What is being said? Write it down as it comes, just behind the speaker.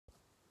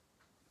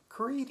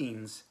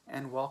Greetings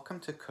and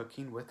welcome to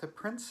Cooking with a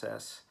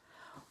Princess.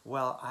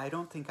 Well, I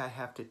don't think I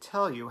have to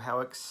tell you how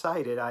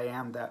excited I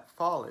am that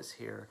fall is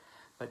here,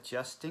 but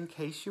just in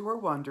case you were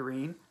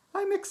wondering,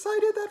 I'm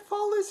excited that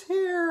fall is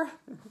here.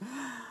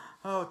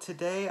 Oh,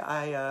 today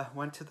I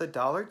went to the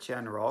Dollar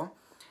General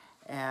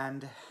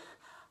and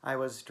I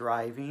was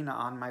driving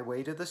on my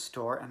way to the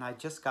store and I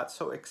just got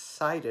so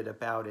excited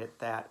about it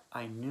that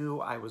I knew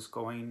I was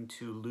going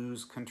to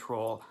lose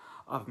control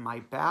of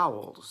my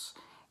bowels.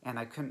 And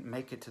I couldn't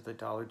make it to the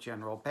Dollar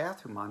General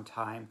bathroom on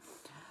time.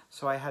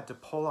 So I had to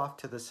pull off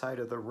to the side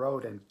of the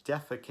road and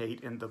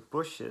defecate in the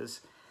bushes.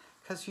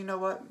 Because you know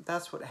what?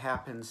 That's what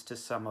happens to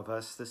some of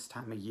us this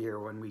time of year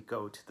when we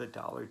go to the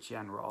Dollar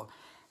General.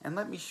 And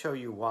let me show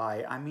you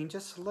why. I mean,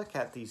 just look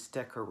at these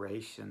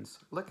decorations.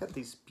 Look at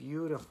these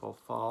beautiful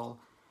fall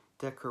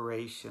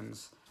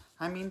decorations.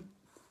 I mean,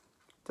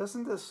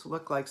 doesn't this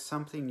look like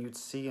something you'd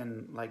see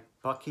in like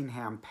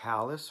Buckingham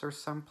Palace or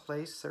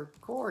someplace? They're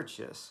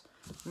gorgeous.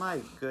 My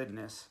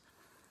goodness.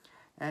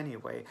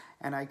 Anyway,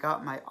 and I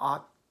got my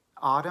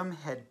autumn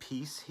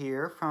headpiece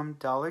here from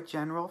Dollar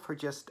General for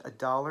just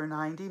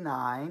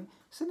 $1.99.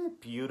 Isn't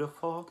it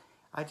beautiful?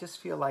 I just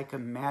feel like a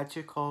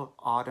magical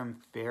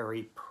autumn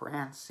fairy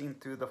prancing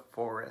through the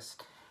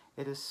forest.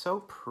 It is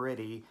so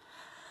pretty.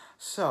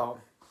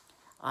 So,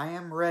 I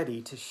am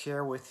ready to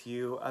share with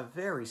you a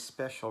very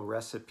special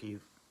recipe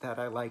that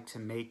I like to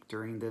make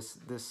during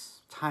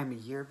this time of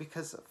year,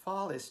 because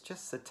fall is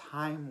just the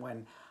time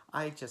when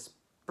I just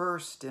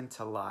burst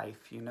into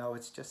life. You know,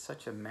 it's just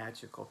such a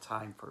magical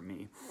time for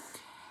me.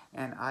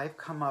 And I've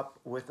come up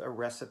with a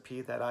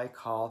recipe that I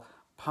call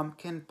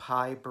pumpkin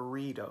pie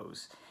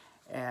burritos.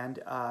 And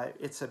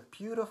it's a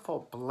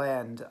beautiful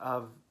blend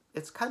of,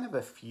 it's kind of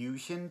a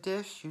fusion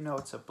dish. You know,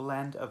 it's a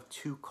blend of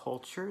two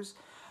cultures.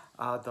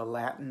 The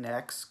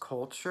Latinx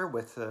culture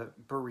with the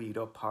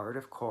burrito part,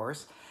 of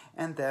course,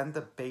 and then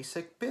the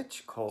basic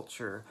bitch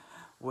culture,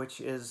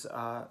 which is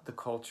the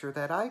culture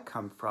that I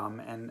come from,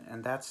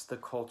 and that's the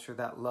culture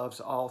that loves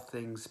all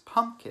things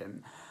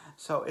pumpkin.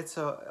 So it's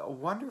a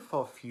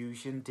wonderful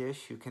fusion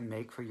dish you can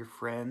make for your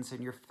friends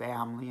and your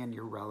family and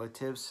your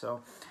relatives.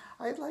 So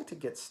I'd like to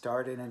get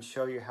started and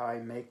show you how I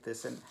make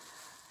this. And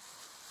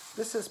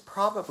this is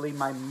probably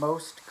my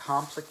most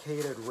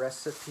complicated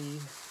recipe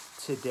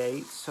to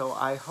date, so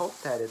I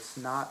hope that it's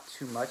not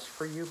too much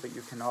for you, but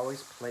you can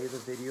always play the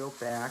video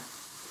back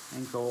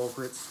and go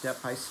over it step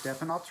by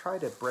step, and I'll try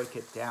to break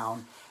it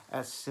down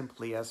as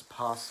simply as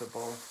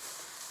possible.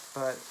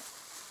 But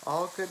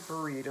all good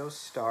burritos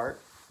start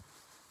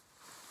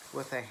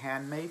with a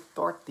handmade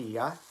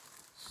tortilla.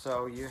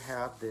 So you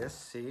have this,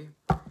 see,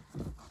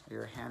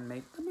 your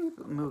handmade, let me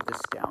move this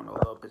down a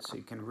little bit so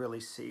you can really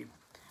see.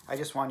 I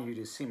just wanted you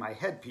to see my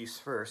headpiece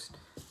first,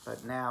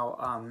 but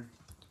now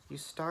you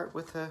start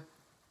with a,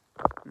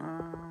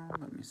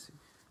 let me see,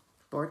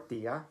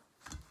 tortilla,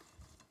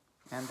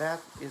 and that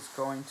is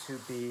going to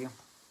be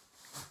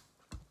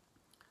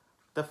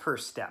the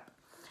first step.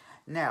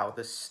 Now,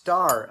 the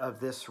star of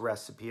this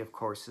recipe, of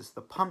course, is the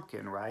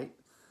pumpkin, right?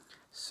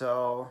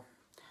 So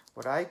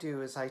what I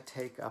do is I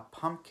take a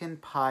pumpkin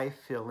pie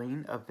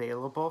filling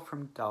available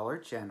from Dollar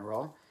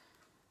General,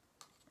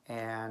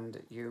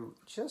 and you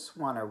just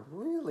want to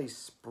really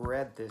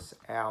spread this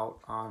out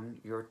on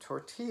your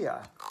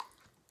tortilla,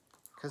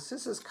 because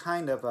this is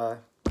kind of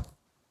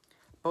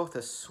both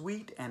a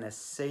sweet and a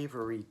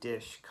savory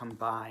dish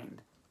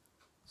combined.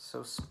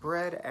 So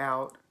spread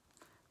out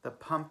the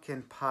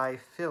pumpkin pie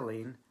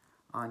filling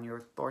on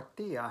your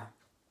tortilla.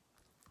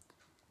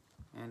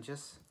 And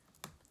just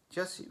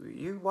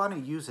you want to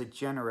use a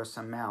generous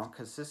amount,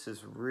 because this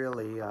is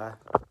really a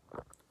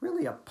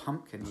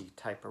pumpkin-y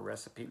type of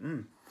recipe.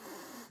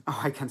 Oh,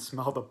 I can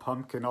smell the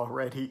pumpkin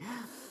already.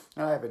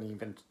 I haven't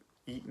even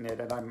eaten it,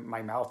 and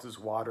my mouth is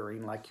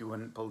watering like you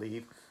wouldn't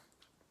believe.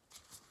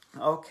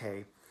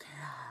 Okay,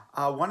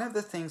 one of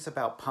the things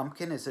about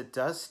pumpkin is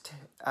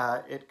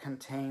it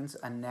contains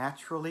a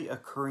naturally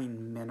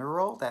occurring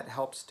mineral that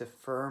helps to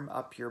firm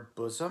up your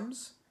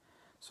bosoms.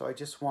 So I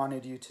just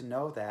wanted you to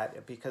know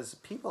that, because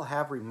people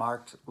have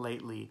remarked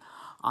lately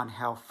on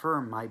how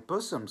firm my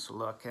bosoms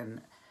look,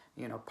 and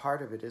you know,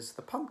 part of it is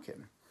the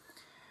pumpkin.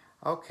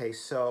 Okay,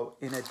 so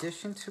in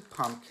addition to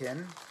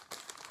pumpkin,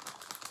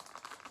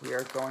 we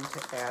are going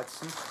to add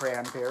some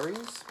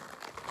cranberries.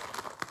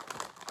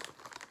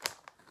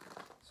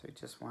 So you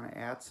just want to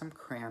add some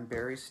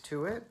cranberries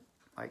to it,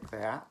 like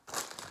that.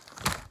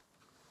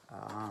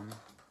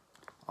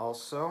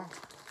 Also,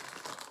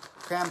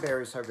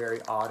 cranberries are very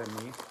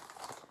autumny.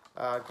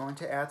 Going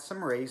to add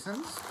some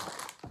raisins.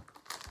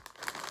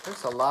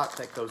 There's a lot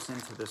that goes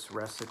into this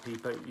recipe,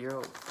 but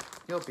you'll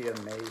be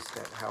amazed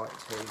at how it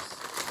tastes.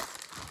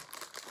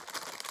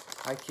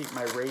 I keep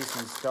my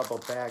raisins double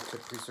bagged to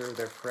preserve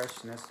their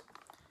freshness.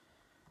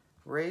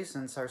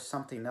 Raisins are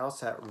something else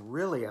that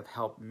really have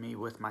helped me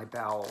with my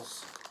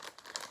bowels.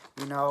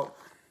 You know,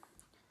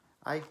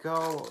 I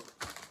go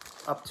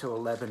up to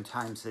 11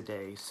 times a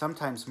day,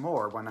 sometimes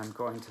more when I'm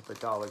going to the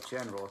Dollar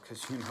General,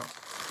 because you know.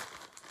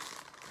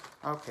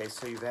 Okay,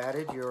 so you've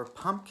added your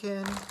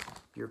pumpkin,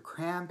 your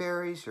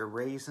cranberries, your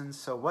raisins.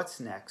 So what's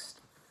next?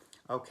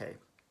 Okay,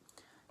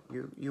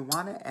 you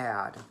want to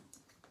add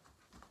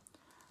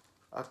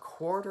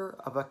 1/4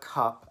 of a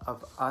cup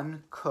of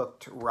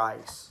uncooked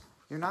rice.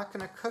 You're not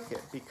going to cook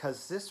it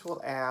because this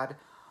will add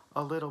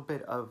a little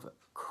bit of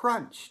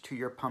crunch to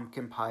your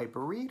pumpkin pie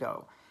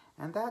burrito.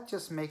 And that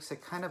just makes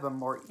it kind of a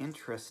more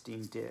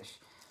interesting dish.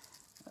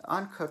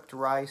 Uncooked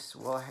rice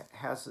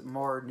has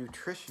more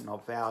nutritional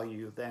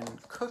value than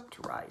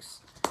cooked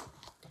rice.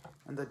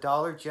 And the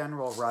Dollar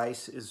General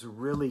rice is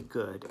really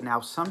good.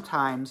 Now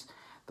sometimes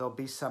there'll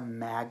be some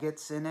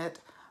maggots in it,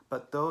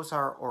 but those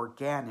are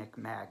organic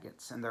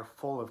maggots and they're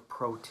full of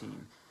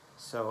protein.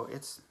 So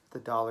it's the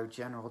Dollar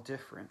General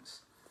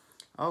difference.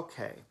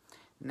 Okay,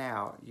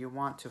 now you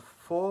want to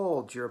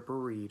fold your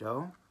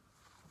burrito.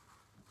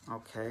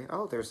 Okay,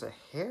 oh, there's a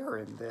hair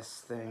in this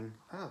thing.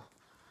 Oh,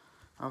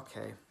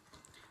 okay.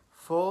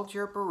 Fold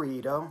your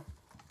burrito.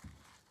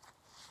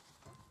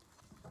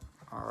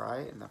 All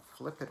right, and then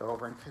flip it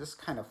over and just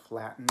kind of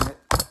flatten it.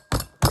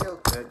 Real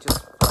good,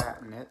 just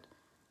flatten it.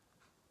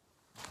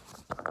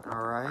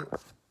 All right,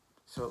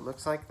 so it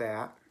looks like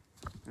that.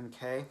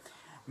 Okay,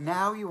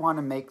 now you want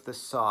to make the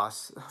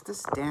sauce. Oh,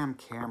 this damn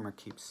camera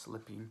keeps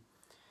slipping.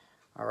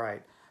 All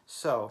right,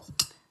 so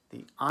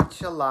the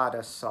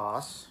enchilada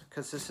sauce,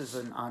 because this is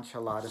an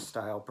enchilada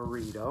style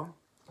burrito.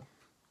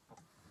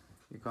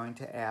 You're going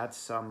to add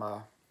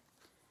some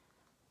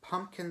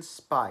pumpkin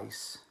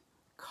spice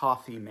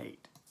coffee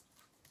mate.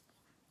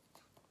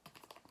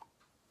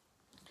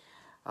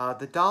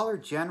 The Dollar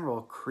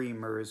General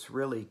creamer is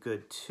really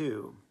good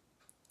too.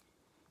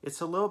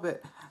 It's a little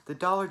bit, the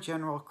Dollar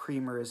General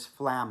creamer is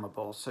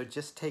flammable, so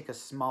just take a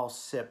small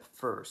sip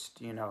first,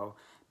 you know,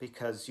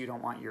 because you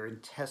don't want your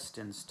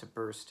intestines to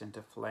burst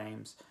into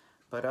flames.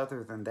 But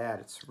other than that,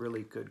 it's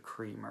really good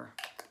creamer.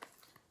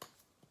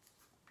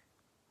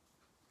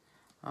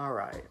 All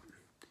right,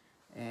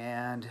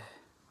 and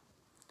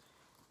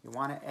you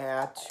want to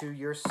add to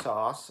your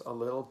sauce a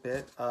little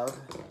bit of,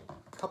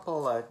 a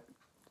couple of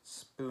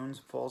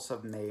spoonfuls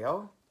of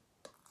mayo,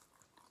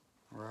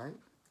 right?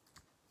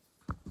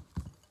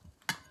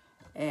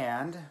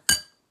 And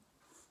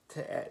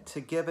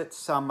to give it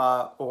some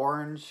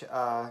orange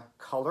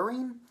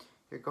coloring,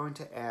 you're going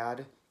to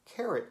add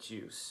carrot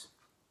juice.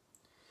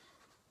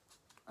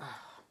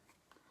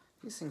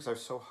 These things are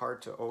so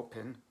hard to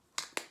open.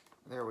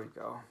 There we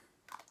go.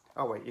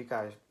 Oh wait, you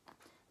guys,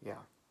 yeah.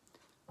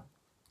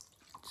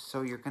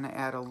 So you're going to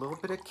add a little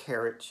bit of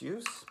carrot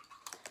juice.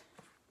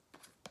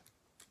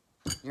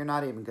 You're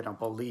not even going to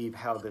believe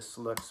how this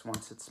looks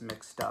once it's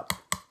mixed up.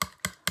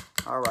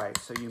 All right,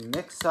 so you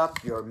mix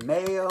up your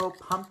mayo,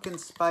 pumpkin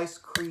spice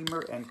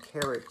creamer, and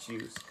carrot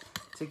juice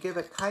to give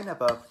it kind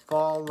of a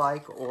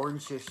fall-like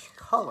orangish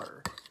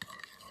color.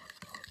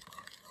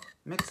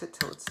 Mix it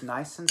till it's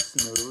nice and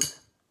smooth,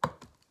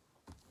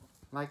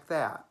 like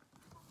that.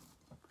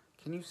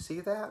 Can you see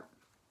that?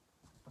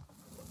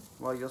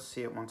 Well, you'll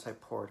see it once I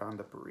pour it on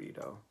the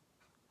burrito.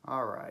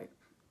 All right.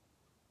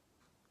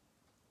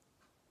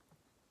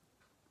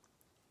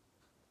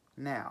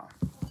 Now,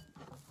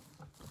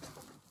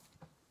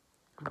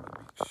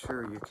 make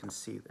sure you can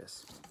see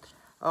this.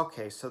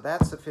 Okay, so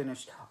that's the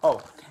finished.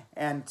 Oh,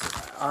 and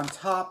on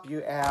top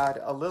you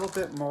add a little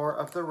bit more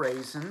of the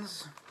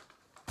raisins.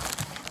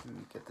 Let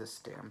me get this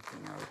damn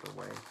thing out of the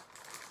way.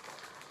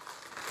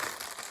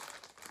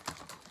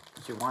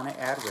 You want to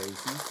add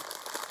raisins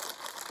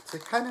to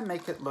kind of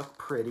make it look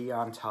pretty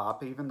on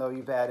top, even though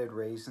you've added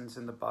raisins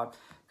in the bottom,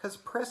 because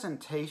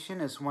presentation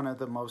is one of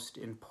the most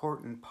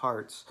important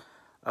parts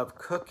of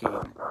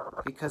cooking,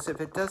 because if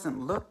it doesn't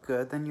look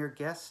good, then your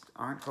guests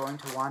aren't going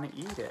to want to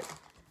eat it.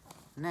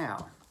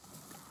 Now,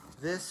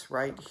 this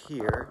right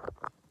here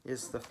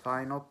is the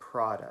final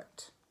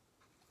product.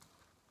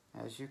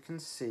 As you can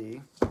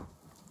see,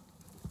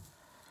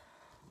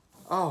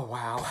 oh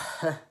wow.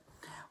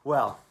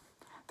 Well,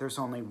 there's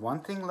only one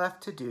thing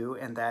left to do,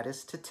 and that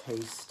is to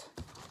taste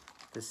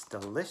this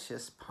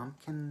delicious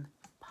pumpkin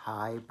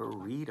pie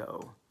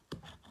burrito.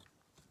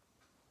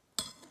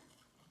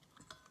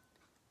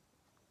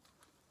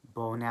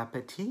 Bon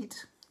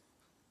appetit.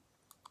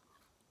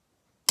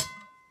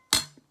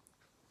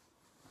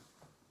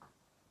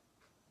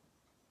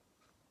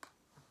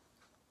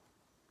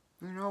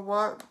 You know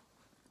what,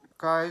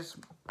 guys?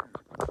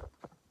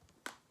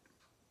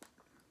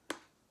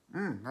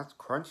 That's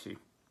crunchy.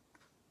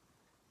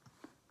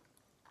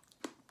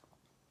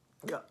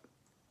 Yeah.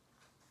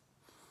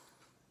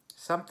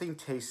 Something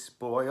tastes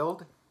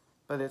spoiled,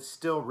 but it's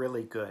still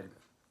really good.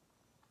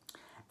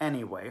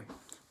 Anyway,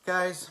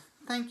 guys,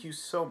 thank you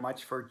so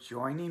much for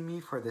joining me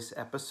for this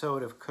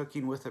episode of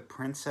Cooking with a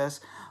Princess.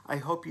 I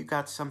hope you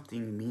got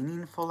something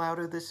meaningful out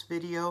of this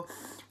video.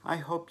 I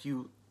hope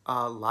you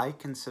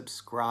like and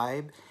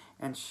subscribe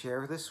and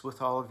share this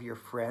with all of your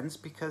friends,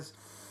 because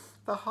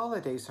the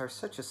holidays are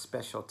such a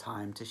special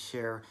time to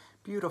share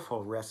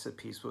beautiful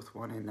recipes with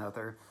one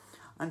another.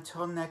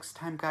 Until next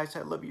time, guys,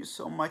 I love you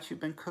so much.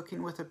 You've been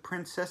Cooking with a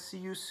Princess. See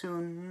you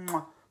soon.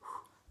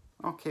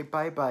 Okay,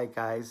 bye-bye,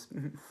 guys.